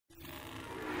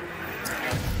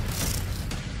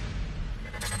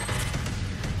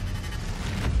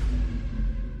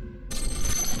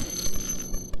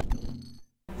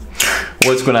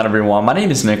What's going on, everyone? My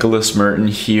name is Nicholas Merton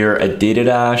here at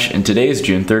DataDash, and today is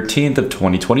June 13th of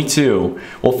 2022.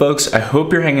 Well, folks, I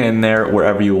hope you're hanging in there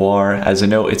wherever you are, as I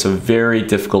know it's a very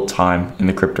difficult time in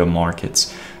the crypto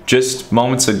markets. Just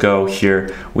moments ago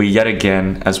here, we yet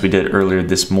again, as we did earlier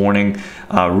this morning,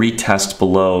 retest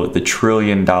below the $1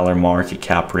 trillion market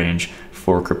cap range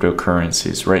for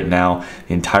cryptocurrencies. Right now,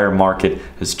 the entire market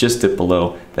has just dipped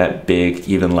below that big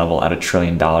even level at $1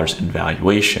 trillion in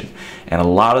valuation. And a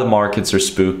lot of the markets are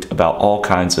spooked about all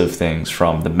kinds of things,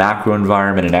 from the macro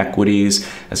environment and equities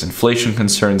as inflation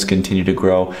concerns continue to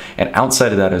grow, and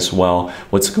outside of that as well,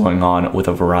 what's going on with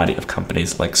a variety of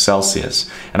companies like Celsius.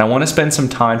 And I want to spend some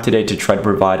time today to try to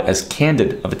provide as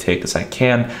candid of a take as I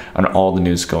can on all the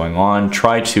news going on,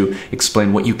 try to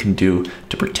explain what you can do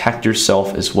to protect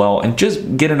yourself as well, and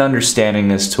just get an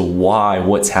understanding as to why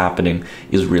what's happening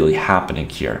is really happening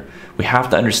here. We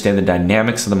have to understand the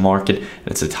dynamics of the market, and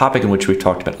it's a topic in which we've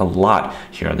talked about a lot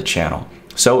here on the channel.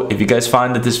 So if you guys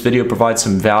find that this video provides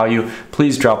some value,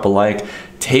 please drop a like,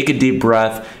 take a deep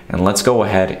breath, and let's go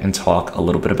ahead and talk a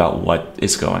little bit about what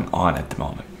is going on at the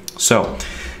moment. So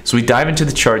we dive into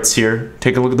the charts here,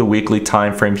 take a look at the weekly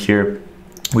time frame here.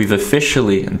 We've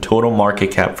officially, in total market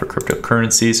cap for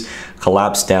cryptocurrencies,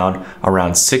 collapsed down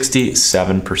around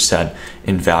 67%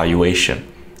 in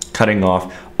valuation, cutting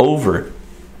off over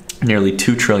nearly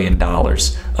 $2 trillion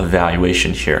of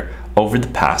valuation here over the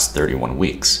past 31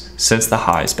 weeks, since the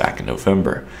highs back in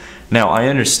November. Now, I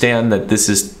understand that this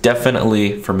is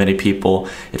definitely, for many people,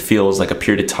 it feels like a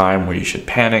period of time where you should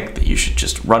panic, that you should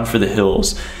just run for the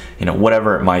hills,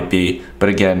 whatever it might be. But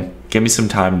again, give me some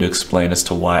time to explain as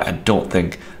to why I don't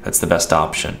think that's the best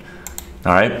option.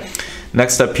 All right.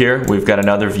 Next up here, we've got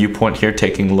another viewpoint here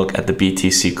taking a look at the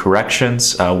BTC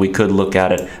corrections. We could look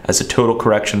at it as a total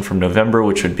correction from November,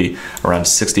 which would be around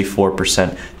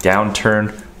 64%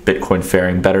 downturn. Bitcoin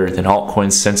faring better than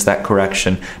altcoins since that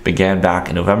correction began back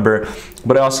in November.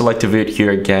 But I also like to view it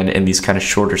here again in these kind of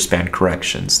shorter span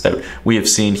corrections that we have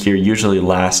seen here usually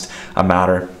last a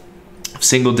matter of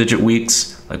single-digit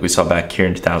weeks, like we saw back here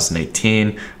in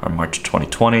 2018 or March of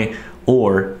 2020,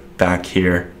 or back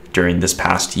here during this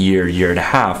past year and a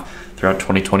half throughout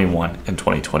 2021 and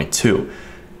 2022.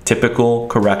 Typical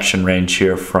correction range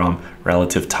here from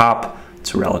relative top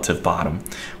to relative bottom.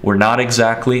 We're not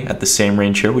exactly at the same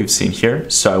range here we've seen here,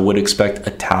 so I would expect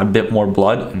a tad bit more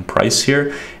blood in price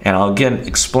here, and I'll again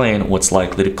explain what's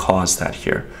likely to cause that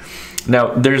here.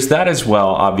 Now, there's that as well,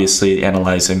 obviously,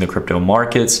 analyzing the crypto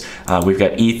markets. We've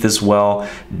got ETH as well,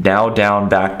 now down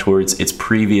back towards its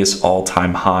previous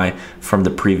all-time high from the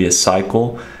previous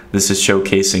cycle. This is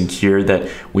showcasing here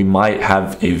that we might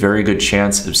have a very good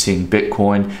chance of seeing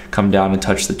Bitcoin come down and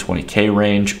touch the 20K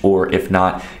range, or if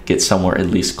not, get somewhere at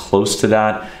least close to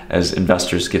that as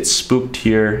investors get spooked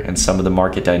here and some of the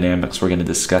market dynamics we're going to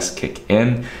discuss kick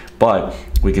in. But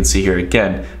we can see here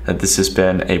again that this has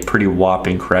been a pretty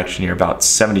whopping correction here, about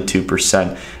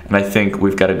 72%. And I think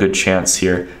we've got a good chance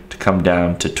here to come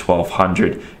down to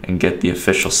 1200 and get the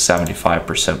official 75%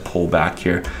 pullback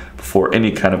here before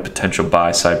any kind of potential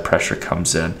buy side pressure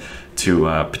comes in to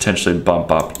potentially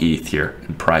bump up ETH here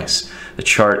in price. The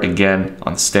chart again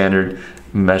on the standard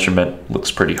measurement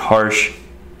looks pretty harsh,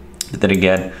 but then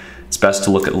again, it's best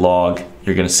to look at log.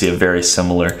 You're going to see a very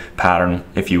similar pattern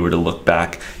if you were to look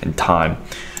back in time.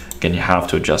 Again, you have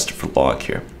to adjust it for log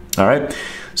here. All right.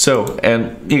 So,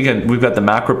 and again, we've got the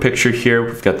macro picture here.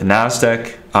 We've got the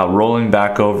NASDAQ rolling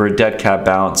back over, dead cat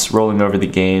bounce, rolling over the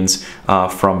gains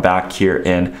from back here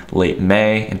in late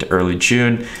May into early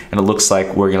June. And it looks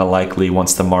like we're going to likely,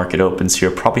 once the market opens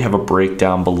here, probably have a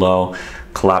breakdown below,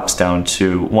 collapse down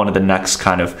to one of the next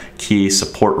kind of key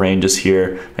support ranges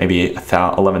here, maybe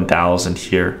 11,000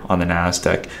 here on the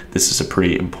NASDAQ. This is a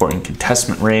pretty important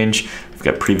contestment range. We've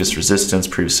got previous resistance,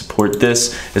 previous support.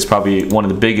 This is probably one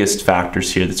of the biggest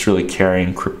factors here that's really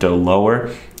carrying crypto lower,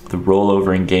 the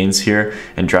rollover in gains here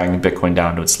and dragging Bitcoin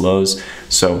down to its lows.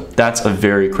 So that's a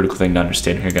very critical thing to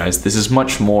understand here, guys. This is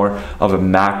much more of a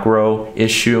macro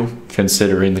issue,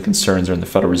 considering the concerns are in the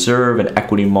Federal Reserve and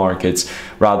equity markets,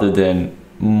 rather than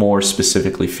more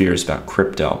specifically fears about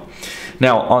crypto.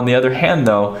 Now, on the other hand,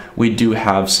 though, we do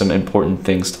have some important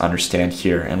things to understand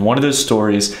here. And one of those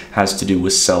stories has to do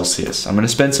with Celsius. I'm going to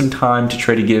spend some time to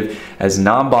try to give as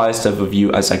non-biased of a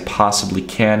view as I possibly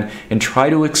can and try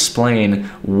to explain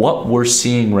what we're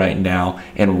seeing right now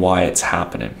and why it's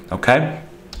happening, okay?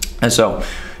 And so,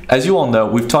 as you all know,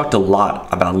 we've talked a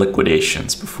lot about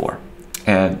liquidations before.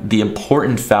 and the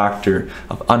important factor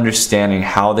of understanding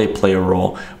how they play a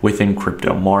role within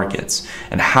crypto markets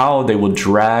and how they will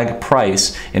drag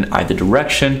price in either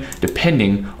direction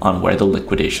depending on where the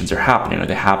liquidations are happening. Are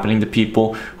they happening to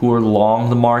people who are long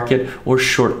the market or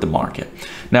short the market?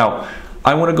 Now,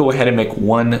 I want to go ahead and make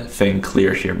one thing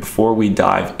clear here before we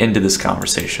dive into this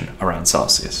conversation around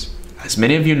Celsius. As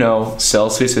many of you know,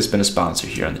 Celsius has been a sponsor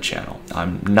here on the channel.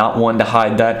 I'm not one to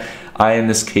hide that. I, in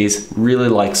this case, really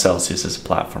like Celsius as a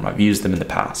platform. I've used them in the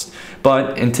past.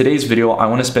 But in today's video, I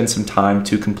want to spend some time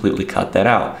to completely cut that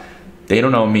out. They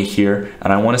don't own me here,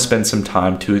 and I want to spend some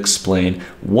time to explain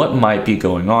what might be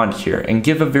going on here and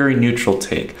give a very neutral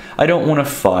take. I don't want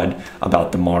to FUD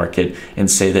about the market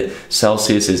and say that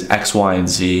Celsius is X, Y, and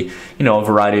Z, a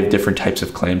variety of different types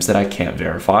of claims that I can't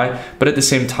verify. But at the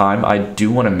same time, I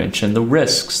do want to mention the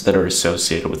risks that are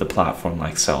associated with a platform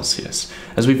like Celsius.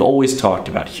 As we've always talked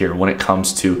about here when it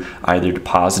comes to either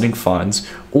depositing funds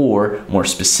or, more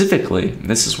specifically,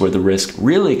 this is where the risk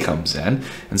really comes in,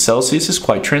 and Celsius is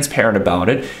quite transparent about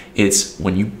it, it's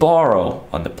when you borrow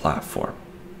on the platform.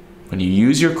 When you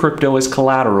use your crypto as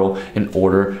collateral in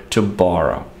order to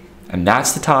borrow. And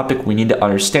that's the topic we need to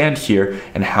understand here,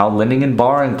 and how lending and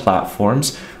borrowing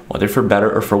platforms, whether for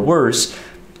better or for worse,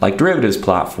 like derivatives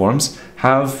platforms,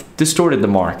 have distorted the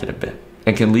market a bit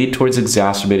and can lead towards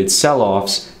exacerbated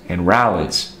sell-offs and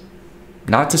rallies.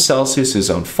 Not to Celsius's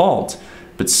own fault,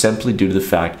 but simply due to the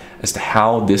fact as to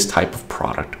how this type of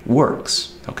product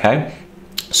works, okay?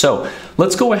 So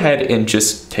let's go ahead and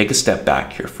just take a step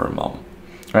back here for a moment,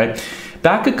 right?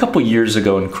 Back a couple years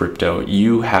ago in crypto,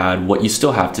 you had what you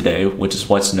still have today, which is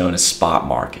what's known as spot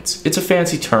markets. It's a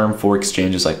fancy term for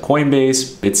exchanges like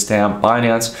Coinbase, Bitstamp,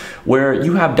 Binance, where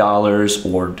you have dollars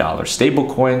or dollar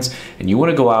stable coins, and you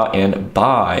want to go out and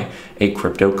buy a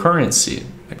cryptocurrency,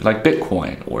 like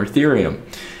Bitcoin or Ethereum.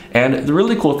 And the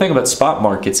really cool thing about spot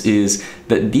markets is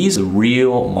that these are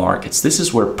real markets. This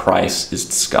is where price is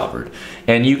discovered.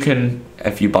 And you can,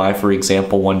 if you buy, for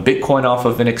example, one Bitcoin off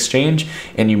of an exchange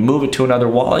and you move it to another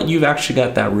wallet, you've actually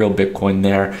got that real Bitcoin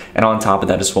there. And on top of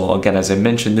that as well, again, as I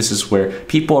mentioned, this is where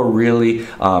people are really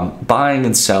buying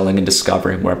and selling and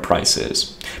discovering where price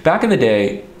is. Back in the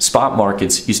day, spot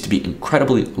markets used to be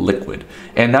incredibly liquid,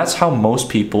 and that's how most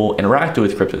people interacted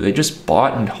with crypto. They just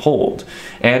bought and hold,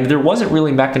 and there wasn't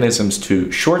really mechanisms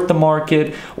to short the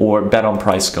market or bet on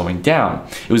price going down.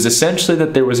 It was essentially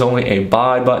that there was only a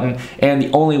buy button, and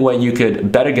the only way you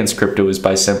could bet against crypto is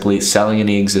by simply selling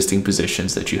any existing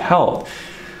positions that you held.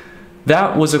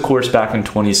 That was, of course, back in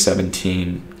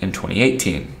 2017 and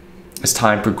 2018. As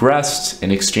time progressed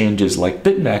and exchanges like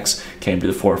BitMEX came to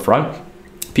the forefront,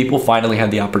 people finally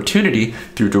had the opportunity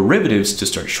through derivatives to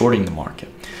start shorting the market.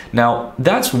 Now,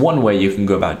 that's one way you can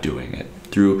go about doing it,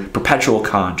 through perpetual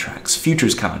contracts,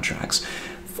 futures contracts,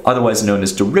 otherwise known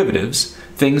as derivatives,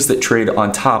 things that trade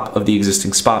on top of the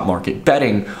existing spot market,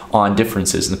 betting on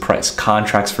differences in the price,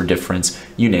 contracts for difference,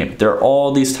 you name it. There are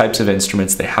all these types of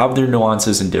instruments. They have their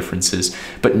nuances and differences,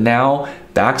 but now,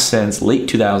 back since late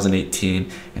 2018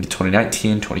 into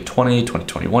 2019, 2020,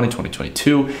 2021, and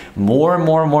 2022, more and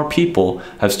more people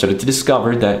have started to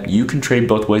discover that you can trade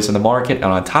both ways in the market, and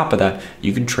on top of that,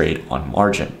 you can trade on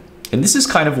margin. And this is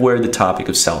kind of where the topic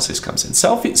of Celsius comes in.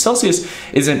 Celsius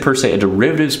isn't per se a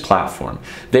derivatives platform.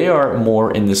 They are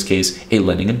more, in this case, a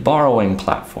lending and borrowing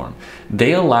platform.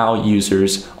 They allow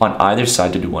users on either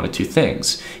side to do one of two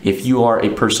things. If you are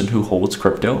a person who holds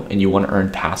crypto and you want to earn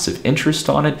passive interest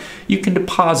on it, you can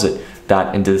deposit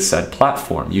that into the said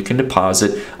platform. You can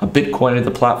deposit a Bitcoin into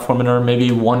the platform and earn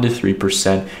maybe 1 to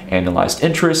 3% annualized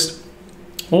interest.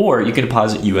 Or you can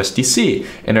deposit USDC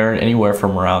and earn anywhere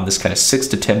from around this kind of 6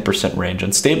 to 10% range on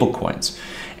stablecoins.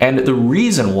 And the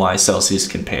reason why Celsius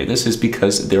can pay this is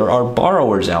because there are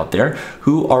borrowers out there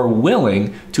who are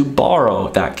willing to borrow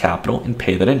that capital and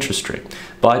pay that interest rate.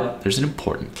 But there's an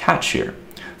important catch here.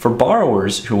 For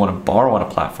borrowers who want to borrow on a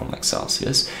platform like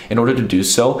Celsius, in order to do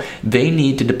so, they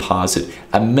need to deposit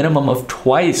a minimum of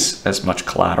twice as much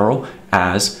collateral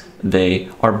as they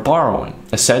are borrowing.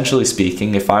 Essentially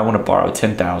speaking, if I want to borrow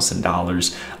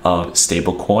 $10,000 of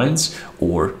stable coins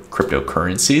or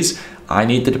cryptocurrencies, I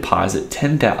need to deposit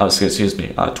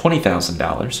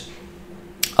 $20,000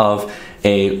 of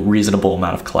a reasonable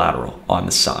amount of collateral on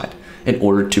the side in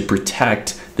order to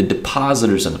protect the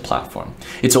depositors on the platform.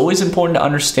 It's always important to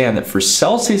understand that for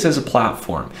Celsius as a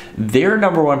platform, their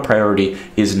number one priority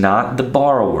is not the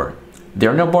borrower.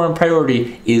 Their number one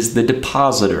priority is the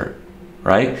depositor.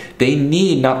 right? They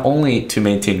need not only to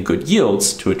maintain good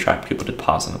yields to attract people to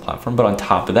deposit on the platform, but on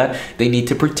top of that, they need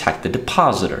to protect the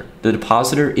depositor. The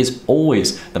depositor is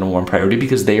always the number one priority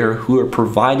because they are who are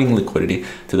providing liquidity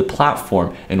to the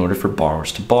platform in order for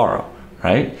borrowers to borrow,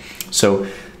 right? So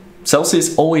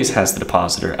Celsius always has the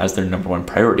depositor as their number one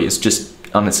priority. It's just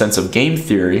on the sense of game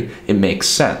theory, it makes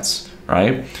sense,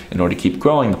 right? In order to keep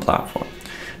growing the platform.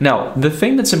 Now, the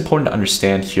thing that's important to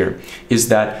understand here is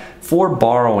that for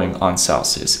borrowing on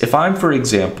Celsius, if I'm, for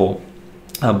example,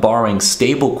 borrowing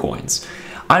stable coins,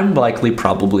 I'm likely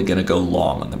probably going to go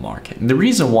long on the market. And the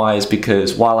reason why is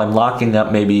because while I'm locking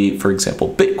up maybe, for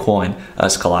example, Bitcoin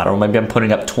as collateral, maybe I'm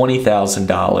putting up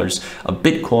 $20,000 of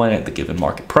Bitcoin at the given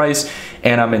market price,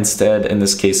 and I'm instead, in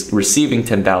this case, receiving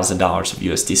 $10,000 of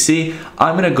USDC,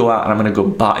 I'm going to go out and I'm going to go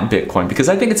buy Bitcoin because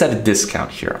I think it's at a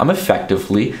discount here. I'm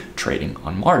effectively trading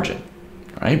on margin,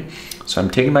 right? So I'm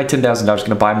taking my $10,000, going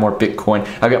to buy more Bitcoin.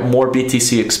 I've got more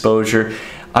BTC exposure.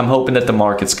 I'm hoping that the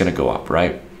market's going to go up,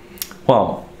 right?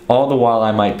 Well, all the while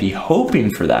I might be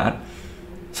hoping for that,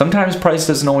 sometimes price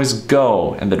doesn't always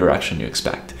go in the direction you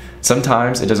expect.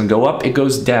 Sometimes it doesn't go up, it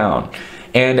goes down.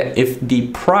 And if the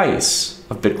price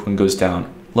of Bitcoin goes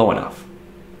down low enough,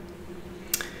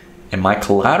 and my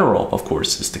collateral, of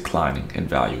course, is declining in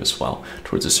value as well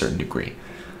towards a certain degree,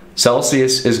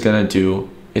 Celsius is going to do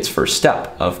its first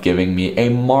step of giving me a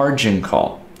margin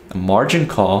call. A margin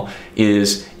call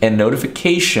is a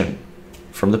notification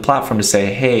from the platform to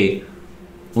say, hey,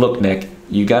 look, Nick,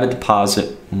 you got to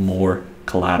deposit more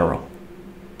collateral.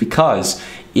 Because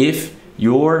if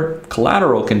your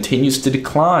collateral continues to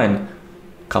decline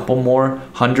a couple more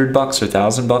 $100 or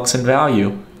 $1,000 in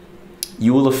value,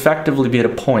 you will effectively be at a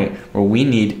point where we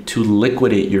need to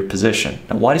liquidate your position.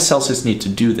 Now, why does Celsius need to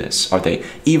do this? Are they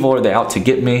evil? Are they out to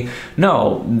get me?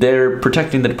 No, they're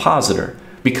protecting the depositor.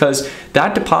 Because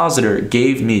that depositor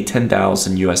gave me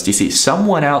 10,000 USDC.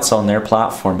 Someone else on their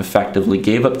platform effectively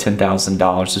gave up $10,000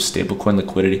 of stablecoin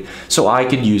liquidity so I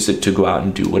could use it to go out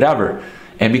and do whatever.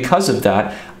 And because of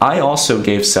that, I also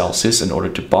gave Celsius, in order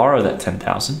to borrow that $10,000,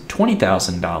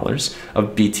 $20,000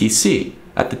 of BTC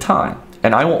at the time.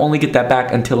 And I will only get that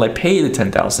back until I pay the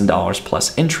 $10,000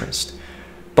 plus interest.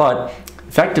 But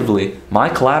effectively, my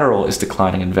collateral is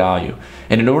declining in value.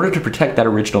 And in order to protect that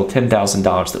original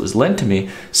 $10,000 that was lent to me,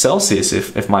 Celsius,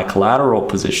 if my collateral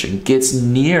position gets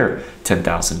near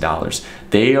 $10,000,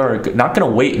 they are not going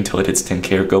to wait until it hits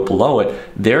 10K or go below it.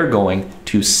 They're going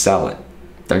to sell it.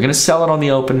 They're going to sell it on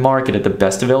the open market at the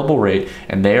best available rate,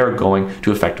 and they are going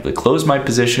to effectively close my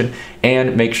position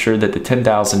and make sure that the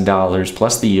 $10,000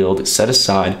 plus the yield is set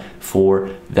aside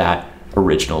for that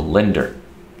original lender,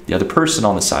 the other person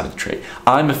on the side of the trade.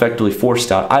 I'm effectively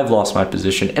forced out. I've lost my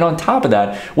position. And on top of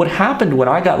that, what happened when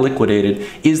I got liquidated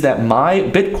is that my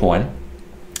Bitcoin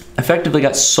effectively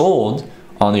got sold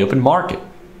on the open market,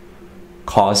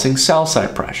 causing sell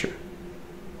side pressure.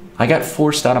 I got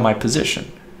forced out of my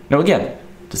position. Now again,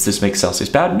 does this make Celsius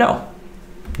bad? No.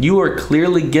 You are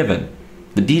clearly given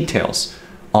the details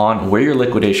on where your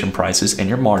liquidation price is and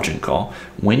your margin call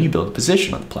when you build a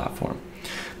position on the platform.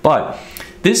 But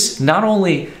this not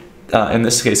only, in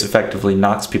this case, effectively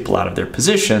knocks people out of their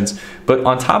positions, but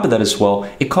on top of that as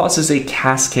well, it causes a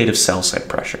cascade of sell side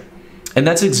pressure. And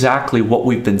that's exactly what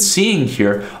we've been seeing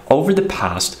here over the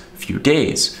past few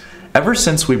days. Ever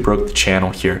since we broke the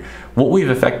channel here, what we've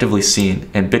effectively seen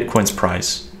in Bitcoin's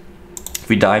price, if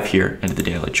we dive here into the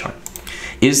daily chart,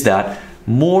 is that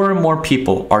more and more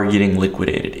people are getting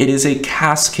liquidated. It is a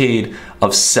cascade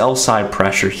of sell side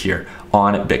pressure here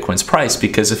on Bitcoin's price,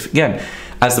 because if, again,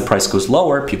 as the price goes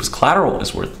lower, people's collateral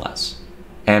is worth less.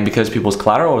 And because people's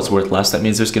collateral is worth less, that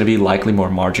means there's going to be likely more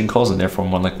margin calls and therefore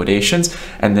more liquidations.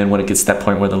 And then when it gets to that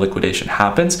point where the liquidation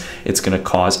happens, it's going to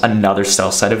cause another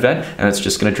sell side event, and it's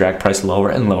just going to drag price lower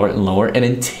and lower and lower. And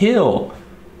until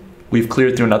we've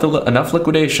cleared through enough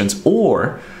liquidations,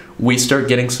 or we start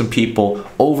getting some people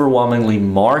overwhelmingly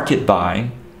market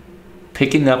buying,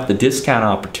 picking up the discount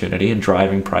opportunity and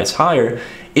driving price higher,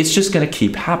 it's just going to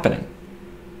keep happening.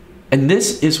 And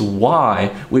this is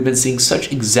why we've been seeing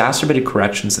such exacerbated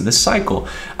corrections in this cycle.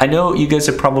 I know you guys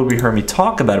have probably heard me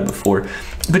talk about it before,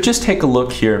 but just take a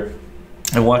look here.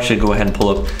 And we'll actually go ahead and pull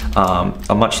up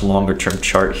a much longer term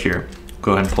chart here.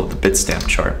 Go ahead and pull up the Bitstamp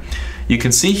chart. You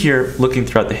can see here, looking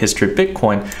throughout the history of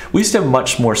Bitcoin, we used to have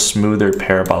much more smoother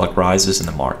parabolic rises in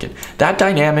the market. That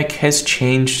dynamic has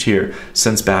changed here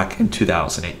since back in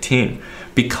 2018.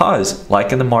 Because,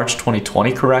 like in the March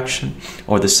 2020 correction,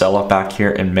 or the sell-off back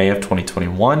here in May of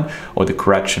 2021, or the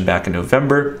correction back in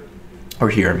November, or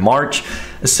here in March,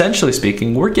 essentially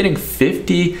speaking, we're getting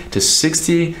 50 to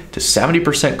 60 to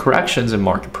 70% corrections in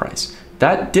market price.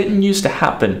 That didn't used to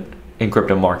happen in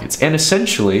crypto markets. And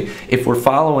essentially, if we're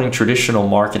following traditional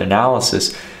market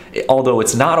analysis, although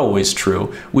it's not always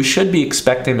true, we should be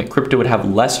expecting that crypto would have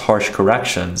less harsh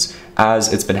corrections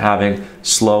as it's been having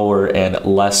slower and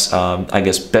less, I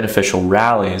guess, beneficial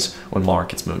rallies when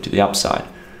markets move to the upside.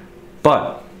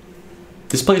 But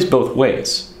this plays both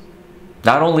ways.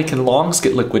 Not only can longs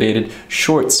get liquidated,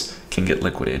 shorts can get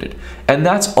liquidated. And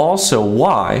that's also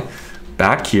why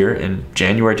back here in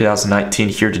January 2019,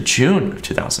 here to June of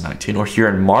 2019, or here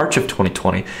in March of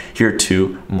 2020, here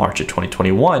to March of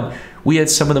 2021, we had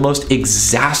some of the most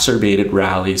exacerbated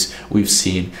rallies we've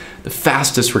seen, the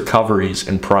fastest recoveries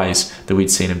in price that we'd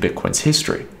seen in Bitcoin's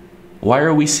history. Why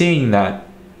are we seeing that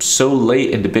so late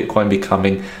into Bitcoin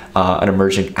becoming an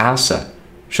emerging asset?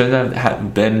 Shouldn't that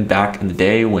have been back in the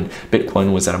day when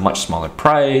Bitcoin was at a much smaller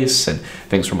price and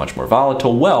things were much more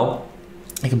volatile? Well,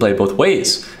 it can play both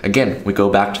ways. Again, we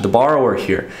go back to the borrower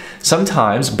here.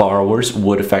 Sometimes borrowers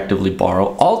would effectively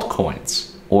borrow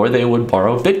altcoins, or they would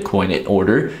borrow Bitcoin in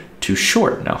order to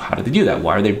short. Now, how do they do that?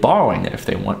 Why are they borrowing it if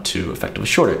they want to effectively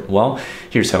short it? Well,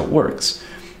 here's how it works.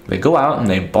 They go out and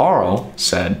they borrow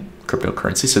said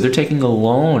cryptocurrency. So they're taking a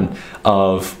loan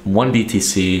of 1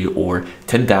 BTC or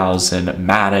 10,000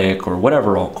 Matic or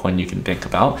whatever altcoin you can think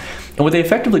about. And what they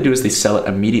effectively do is they sell it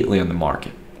immediately on the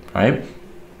market, right?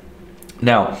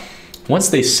 Now, once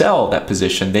they sell that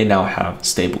position, they now have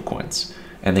stable coins,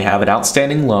 and they have an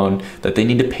outstanding loan that they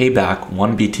need to pay back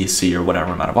 1 BTC or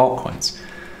whatever amount of altcoins.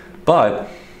 But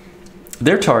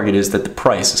their target is that the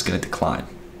price is going to decline.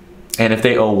 And if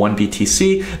they owe 1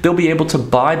 BTC, they'll be able to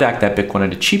buy back that Bitcoin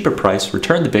at a cheaper price,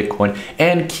 return the Bitcoin,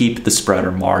 and keep the spread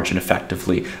or margin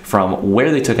effectively from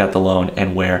where they took out the loan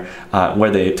and where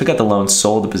they took out the loan,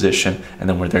 sold the position, and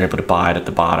then where they're able to buy it at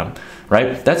the bottom,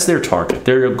 right? That's their target.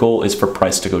 Their goal is for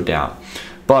price to go down.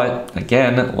 But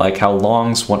again, like how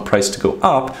longs want price to go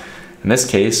up, in this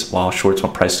case, while shorts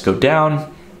want price to go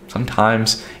down,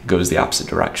 sometimes it goes the opposite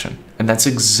direction. And that's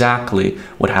exactly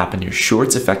what happened here.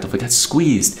 Shorts effectively got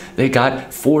squeezed. They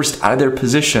got forced out of their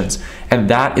positions. And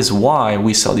that is why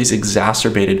we saw these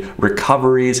exacerbated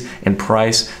recoveries in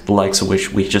price, the likes of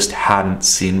which we just hadn't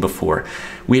seen before.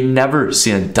 We'd never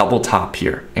seen a double top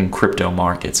here in crypto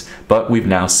markets, but we've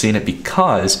now seen it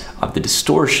because of the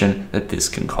distortion that this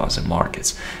can cause in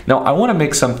markets. Now, I want to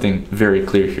make something very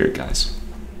clear here, guys.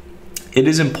 It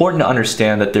is important to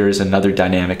understand that there is another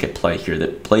dynamic at play here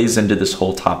that plays into this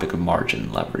whole topic of margin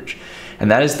and leverage, and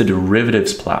that is the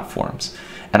derivatives platforms.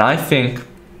 And I think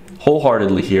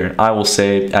wholeheartedly here, and I will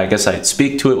say, I guess I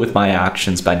speak to it with my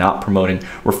actions by not promoting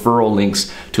referral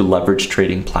links to leverage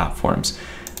trading platforms.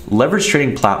 Leverage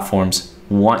trading platforms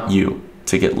want you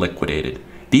to get liquidated.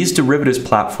 These derivatives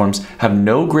platforms have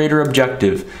no greater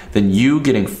objective than you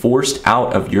getting forced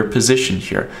out of your position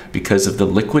here because of the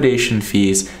liquidation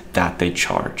fees that they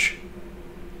charge.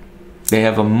 They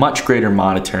have a much greater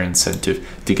monetary incentive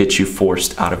to get you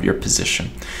forced out of your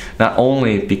position. Not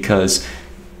only because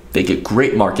they get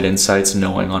great market insights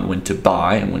knowing on when to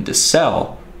buy and when to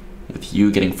sell, with you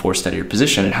getting forced out of your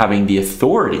position and having the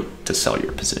authority to sell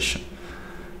your position,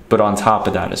 but on top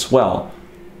of that as well,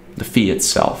 the fee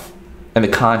itself. And the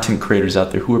content creators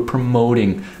out there who are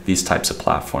promoting these types of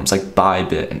platforms like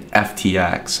Bybit and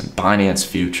FTX and Binance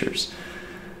Futures.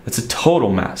 It's a total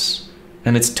mess,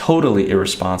 and it's totally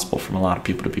irresponsible from a lot of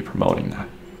people to be promoting that.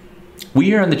 We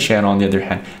here on the channel, on the other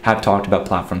hand, have talked about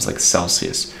platforms like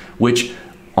Celsius, which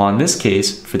on this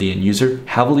case, for the end user,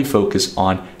 heavily focus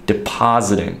on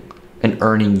depositing and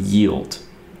earning yield,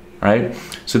 right?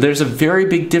 So there's a very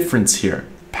big difference here.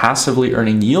 Passively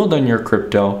earning yield on your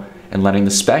crypto and letting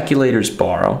the speculators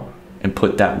borrow and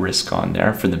put that risk on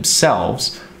there for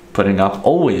themselves, putting up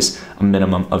always a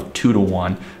minimum of 2 to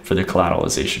 1 for their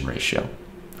collateralization ratio,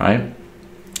 right?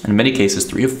 In many cases,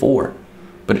 3 to 4.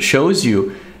 But it shows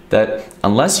you that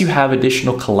unless you have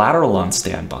additional collateral on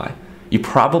standby, you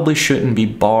probably shouldn't be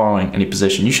borrowing any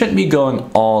position. You shouldn't be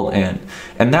going all in.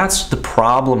 And that's the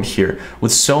problem here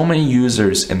with so many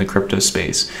users in the crypto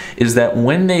space, is that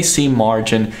when they see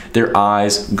margin, their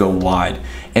eyes go wide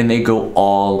and they go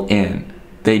all in.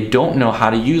 They don't know how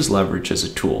to use leverage as a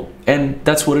tool. And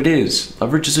that's what it is.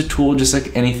 Leverage is a tool just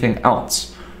like anything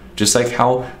else. Just like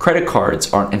how credit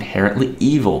cards aren't inherently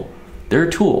evil. They're a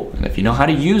tool, and if you know how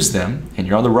to use them and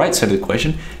you're on the right side of the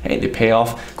equation, hey, they pay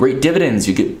off great dividends,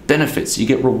 you get benefits, you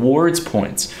get rewards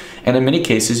points, and in many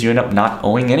cases you end up not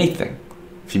owing anything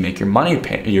if you make your money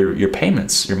your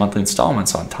payments, your monthly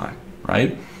installments on time,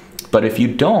 right? But if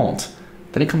you don't,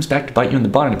 then it comes back to bite you in the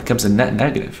butt and it becomes a net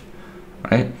negative,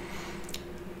 right?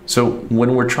 So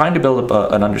when we're trying to build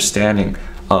up an understanding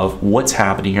of what's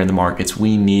happening here in the markets,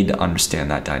 we need to understand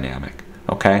that dynamic.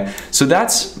 Okay, so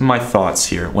that's my thoughts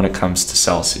here when it comes to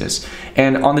Celsius.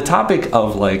 And on the topic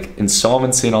of like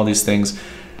insolvency and all these things,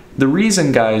 the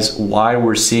reason, guys, why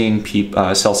we're seeing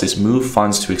Celsius move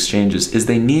funds to exchanges is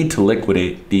they need to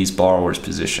liquidate these borrowers'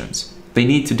 positions. They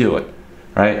need to do it,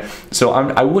 right? So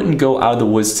I wouldn't go out of the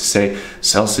woods to say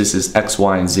Celsius is X,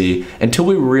 Y, and Z until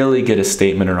we really get a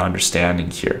statement or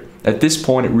understanding here. At this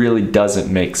point, it really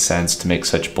doesn't make sense to make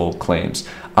such bold claims.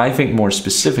 I think more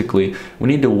specifically, we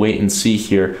need to wait and see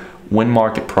here when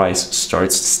market price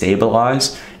starts to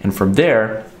stabilize, and from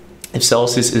there, if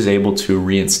Celsius is able to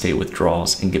reinstate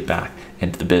withdrawals and get back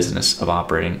into the business of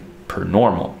operating per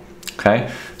normal.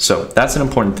 Okay, so that's an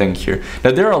important thing here.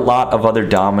 Now, there are a lot of other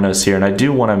dominoes here, and I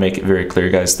do want to make it very clear,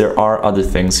 guys, there are other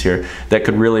things here that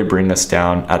could really bring us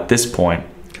down at this point,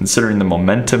 considering the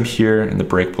momentum here and the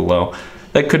break below,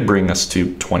 that could bring us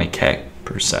to 20K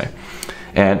per se.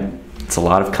 And it's a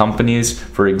lot of companies,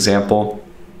 for example,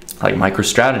 like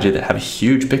MicroStrategy, that have a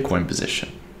huge Bitcoin position,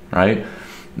 right?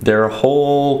 There are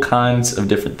whole kinds of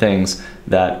different things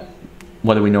that,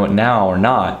 whether we know it now or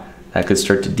not, that could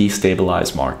start to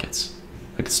destabilize markets.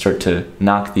 It could start to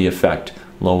knock the effect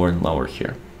lower and lower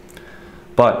here.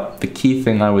 But the key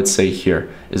thing I would say here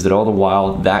is that all the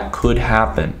while that could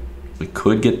happen, we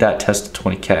could get that test of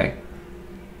 20K.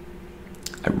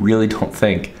 I really don't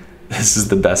think this is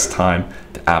the best time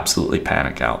to absolutely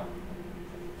panic out.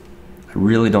 I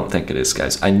really don't think it is,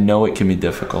 guys. I know it can be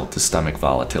difficult to stomach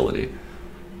volatility.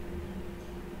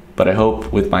 But I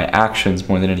hope with my actions,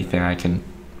 more than anything, I can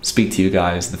speak to you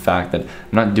guys the fact that I'm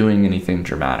not doing anything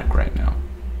dramatic right now.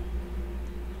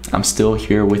 I'm still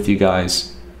here with you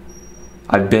guys.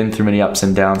 I've been through many ups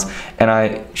and downs, and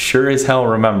I sure as hell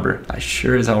remember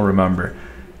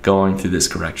going through this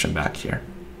correction back here,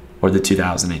 or the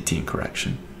 2018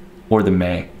 correction, or the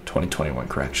May 2021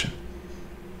 correction,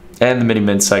 and the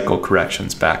mid-cycle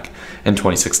corrections back in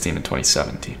 2016 and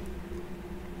 2017.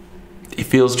 It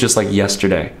feels just like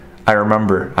yesterday. I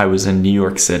remember I was in New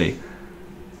York City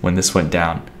when this went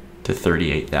down to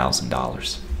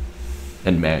 $38,000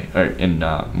 in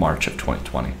March of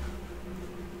 2020.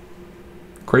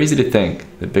 Crazy to think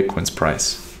that Bitcoin's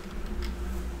price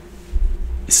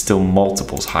is still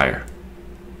multiples higher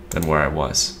than where I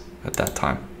was at that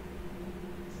time.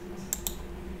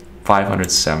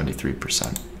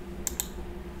 573%.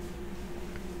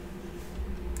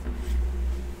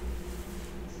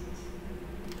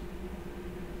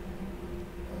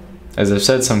 As I've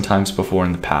said sometimes before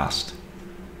in the past,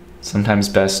 sometimes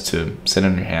best to sit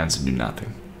on your hands and do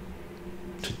nothing,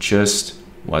 to just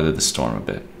weather the storm a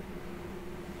bit.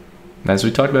 And as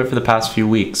we talked about for the past few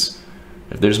weeks,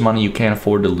 if there's money you can't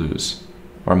afford to lose,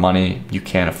 or money you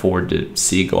can't afford to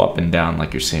see go up and down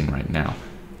like you're seeing right now,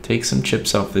 take some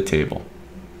chips off the table.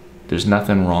 There's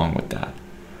nothing wrong with that.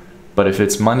 But if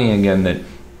it's money, again, that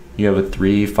you have a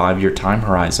 3-5 year time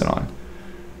horizon on,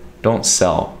 don't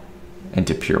sell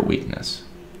into pure weakness.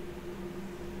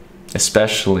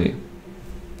 Especially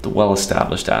the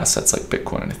well-established assets like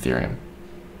Bitcoin and Ethereum.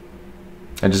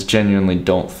 I just genuinely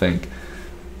don't think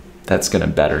that's going to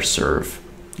better serve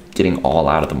getting all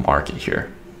out of the market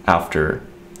here after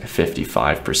a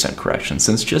 55% correction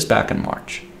since just back in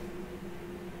March.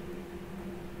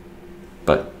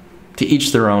 But to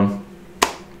each their own,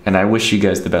 and I wish you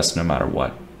guys the best no matter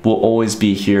what. We'll always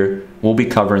be here. We'll be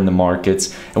covering the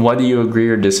markets. And whether you agree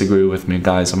or disagree with me,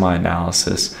 guys, on my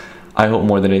analysis, I hope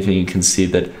more than anything you can see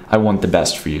that I want the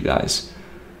best for you guys.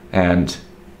 And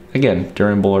again,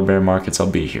 during bull or bear markets, I'll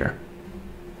be here.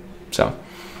 So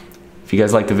if you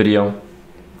guys like the video,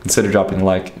 consider dropping a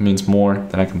like. It means more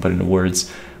than I can put into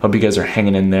words. Hope you guys are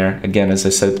hanging in there. Again, as I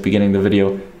said at the beginning of the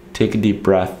video, take a deep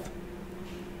breath.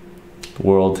 The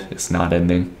world is not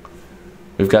ending.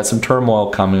 We've got some turmoil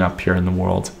coming up here in the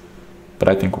world, but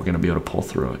I think we're going to be able to pull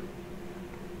through it.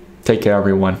 Take care,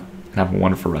 everyone, and have a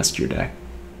wonderful rest of your day.